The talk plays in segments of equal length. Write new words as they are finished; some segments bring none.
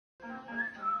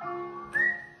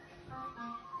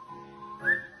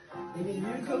You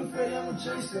come Freddy, I'm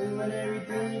Jason. When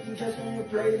everything you can catch me on your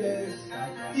playlist.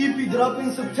 EP drop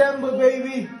in September,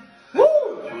 baby. Woo!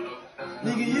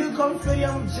 Nigga, you come Freddy,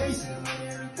 I'm Jason.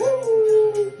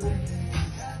 Woo!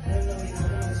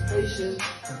 Spaceship.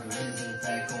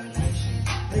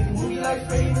 Make a movie like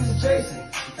Freddy vs. Jason.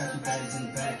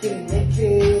 Getting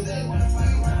naked in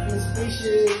a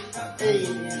spaceship.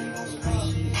 Hey.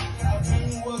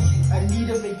 I need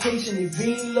a vacation, if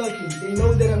you ain't lucky. They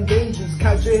know that I'm dangerous.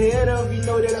 Cut your head up, you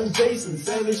know that I'm Jason.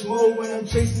 Savage mode when I'm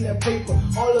chasing that paper.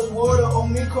 All this water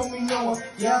on me, call me Noah.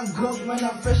 Yeah, I'm good when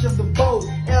I'm fresh off the boat.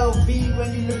 LV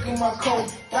when you look at my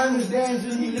coat. Diamonds dance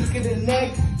when you look at the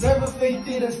neck. Never faked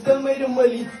it and still made a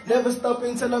mully. Never stop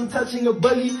until I'm touching a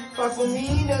bully. Fuck for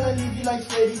me, then I leave you like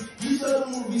Freddy. You saw the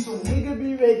movie, so nigga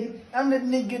be ready. I'm that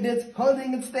nigga that's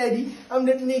holding it steady. I'm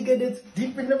that nigga that's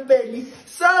deep in the belly.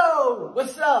 So,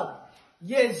 what's up?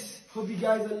 Yes, hope you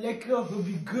guys are lekker, hope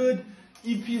you good.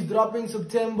 EP is dropping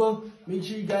September. Make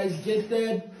sure you guys get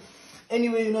that.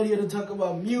 Anyway, you're not here to talk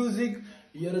about music.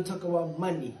 You're here to talk about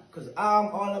money. Because I'm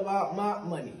all about my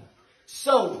money.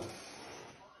 So,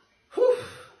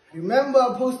 remember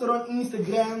I posted on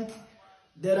Instagram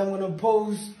that I'm going to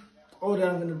post, or that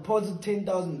I'm going to deposit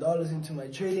 $10,000 into my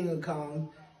trading account.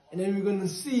 And then we're going to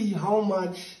see how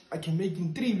much I can make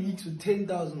in 3 weeks with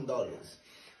 $10,000.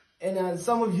 And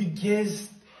some of you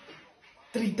guessed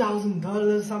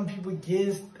 $3,000. Some people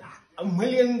guessed $1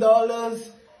 million.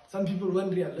 Some people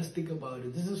weren't realistic about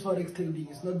it. This is Forex trading.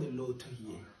 It's not the lotto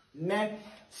here. Nah.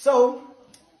 So,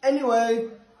 anyway,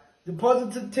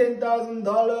 deposited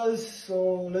 $10,000.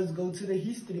 So, let's go to the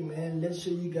history, man. Let's show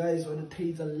you guys what the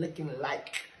trades are looking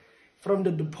like. From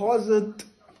the deposit,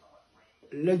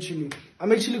 literally.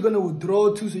 I'm actually going to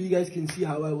withdraw too so you guys can see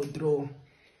how I withdraw.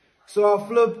 So, I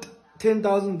flipped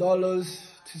 $10,000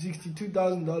 to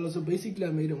 $62,000. So basically I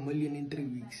made $1 million in 3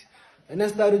 weeks. And I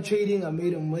started trading, I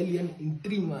made $1 million in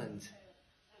 3 months.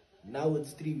 Now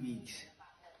it's 3 weeks.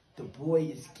 The boy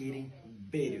is getting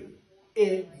better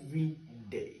every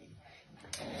day.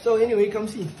 So anyway, come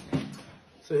see.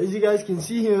 So as you guys can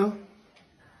see here,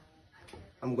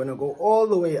 I'm gonna go all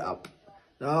the way up.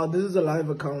 Now this is a live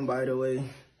account, by the way.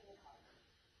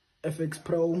 FX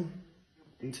Pro,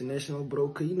 international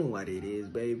broker, you know what it is,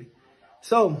 baby.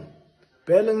 So,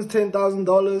 balance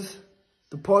 $10,000,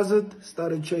 deposit,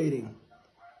 started trading.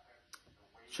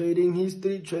 Trading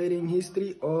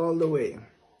history, all the way.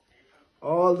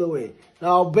 All the way.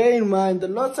 Now, bear in mind, the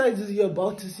lot sizes you're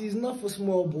about to see is not for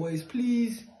small boys.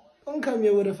 Please, don't come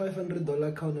here with a $500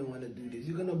 account and want to do this.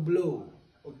 You're going to blow.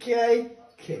 Okay?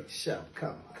 Okay, sharp.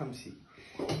 Come see.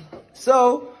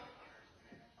 So,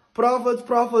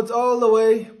 profits all the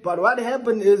way. But what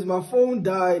happened is my phone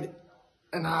died.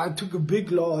 And I took a big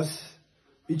loss,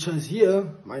 which was here,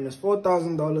 minus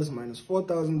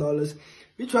 $4,000,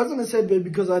 which wasn't a setback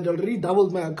because I'd already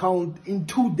doubled my account in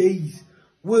 2 days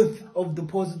worth of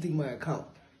depositing my account.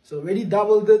 So already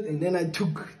doubled it, and then I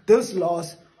took this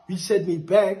loss, which set me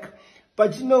back.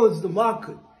 But you know, it's the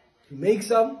market. You make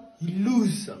some, you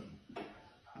lose some.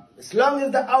 As long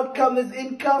as the outcome is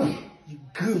income, you're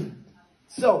good.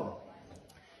 So,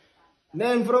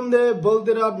 then from there, build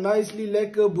it up nicely,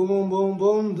 lekker, boom, boom,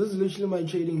 boom. This is literally my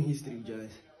trading history,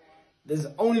 guys. There's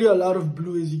only a lot of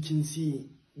blue, as you can see,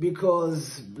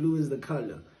 because blue is the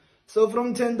color. So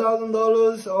from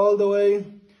 $10,000 all the way.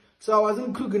 So I was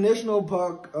in Kruger National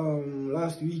Park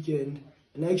last weekend,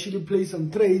 and I actually played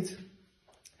some trades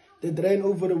that ran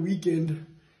over the weekend.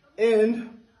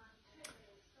 And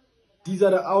these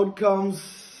are the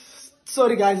outcomes.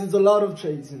 Sorry guys, it's a lot of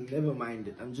trades, and never mind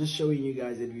it. I'm just showing you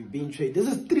guys that we've been trading.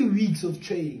 This is 3 weeks of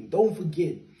trading. Don't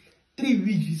forget, 3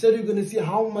 weeks. We said we're gonna see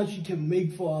how much you can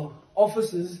make for our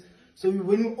offices. So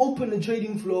when we open the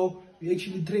trading floor, we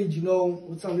actually trade, you know,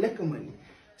 with some lekker money.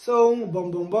 So boom,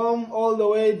 boom, boom, all the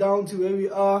way down to where we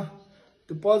are.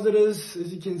 Depositors,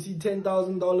 as you can see,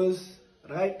 $10,000,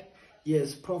 right?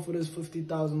 Yes, profit is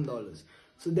 $50,000.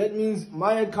 So that means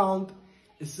my account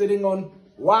is sitting on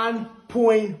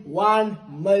 1.1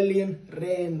 million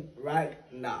rand right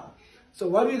now. So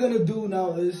what we're going to do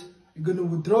now is we're going to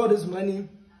withdraw this money,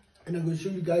 and I'm going to show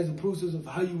you guys the process of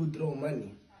how you withdraw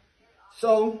money.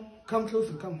 So come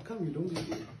closer, come, you don't be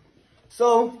scared.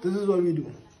 So this is what we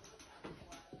do.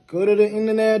 Go to the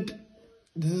internet.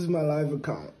 This is my live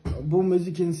account. Boom, as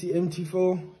you can see,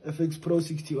 MT4 FX Pro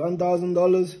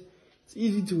 $61,000. It's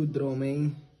easy to withdraw,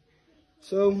 man.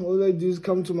 So all I do is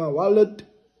come to my wallet.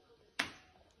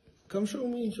 Come show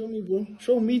me, bro.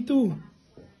 Show me too.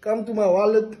 Come to my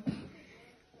wallet.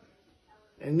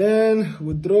 And then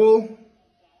withdraw.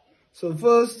 So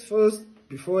first,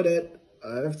 before that,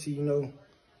 I have to, you know,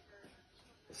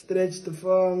 Stretch the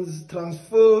funds,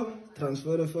 transfer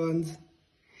the funds.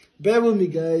 Bear with me,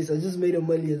 guys. I just made $1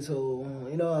 million, so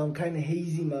you know I'm kind of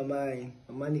hazy in my mind.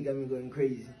 My money got me going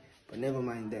crazy, but never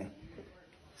mind that.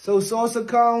 So source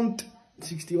account,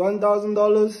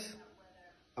 $61,000.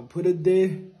 I put it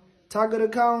there. Target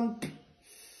account,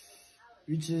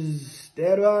 which is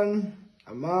that one.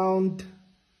 Amount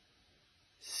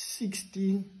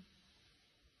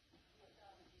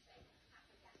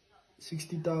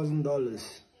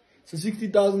 $60,000. So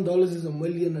 $60,000 is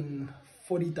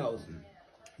 $1,040,000.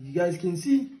 You guys can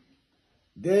see,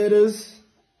 there it is.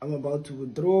 I'm about to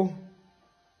withdraw,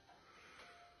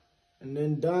 and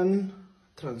then done,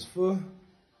 transfer,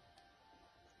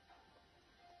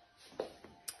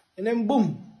 and then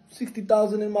boom,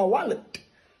 60,000 in my wallet.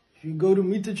 If you go to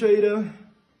MetaTrader,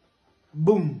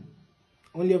 boom,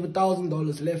 only have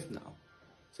 $1,000 left now.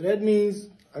 So that means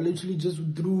I literally just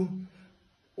withdrew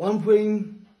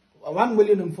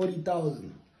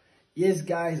 1,040,000. Yes,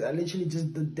 guys, I literally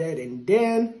just did that. And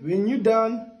then when you're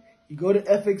done, you go to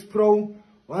FX Pro.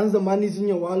 Once the money's in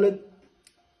your wallet,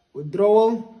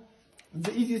 withdrawal. It's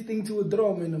the easiest thing to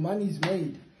withdraw, man. The money's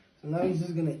made. So now you're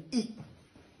just gonna eat.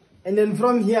 And then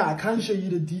from here, I can't show you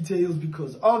the details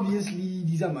because obviously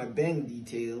these are my bank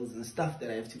details and stuff that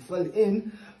I have to fill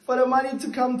in for the money to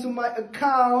come to my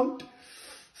account.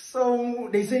 So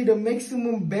they say the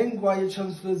maximum bank wire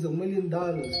transfer is $1 million.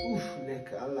 Oof,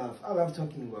 like I love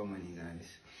talking about money,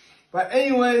 guys. But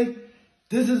anyway,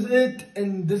 this is it,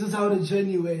 and this is how the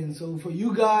journey went. So for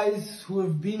you guys who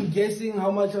have been guessing how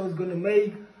much I was gonna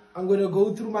make, I'm gonna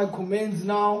go through my comments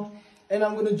now, and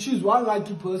I'm gonna choose one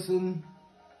lucky person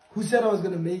who said I was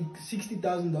gonna make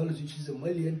 $60,000, which is $1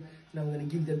 million, and I'm gonna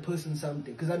give that person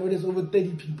something because I know there's over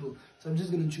 30 people, so I'm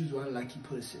just gonna choose one lucky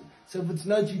person. So if it's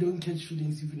not you, don't catch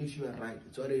feelings even if you are right.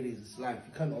 It's what it is. It's life.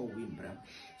 You can't all win, bro.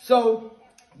 So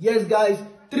yes, guys,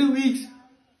 3 weeks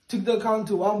took the account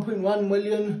to 1.1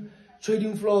 million.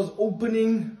 Trading floor is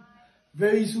opening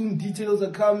very soon. Details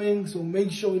are coming, so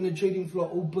make sure when the trading floor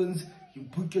opens, you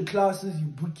book your classes, you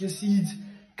book your seats,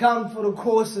 come for the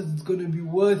courses. It's gonna be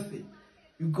worth it.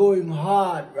 You're going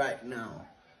hard right now.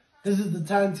 This is the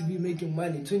time to be making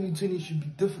money. 2020 should be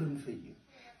different for you.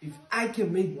 If I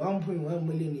can make 1.1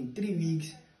 million in 3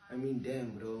 weeks, I mean,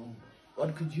 damn, bro.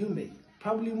 What could you make?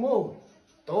 Probably more.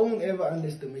 Don't ever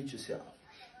underestimate yourself.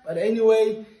 But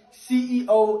anyway,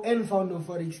 CEO and founder of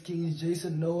Forex Kings,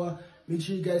 Jasonnoah. Make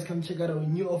sure you guys come check out our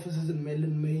new offices in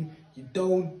Maryland, Maine. You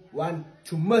don't want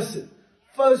to miss it.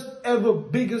 First ever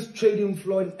biggest trading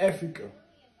floor in Africa.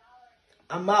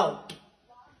 I'm out.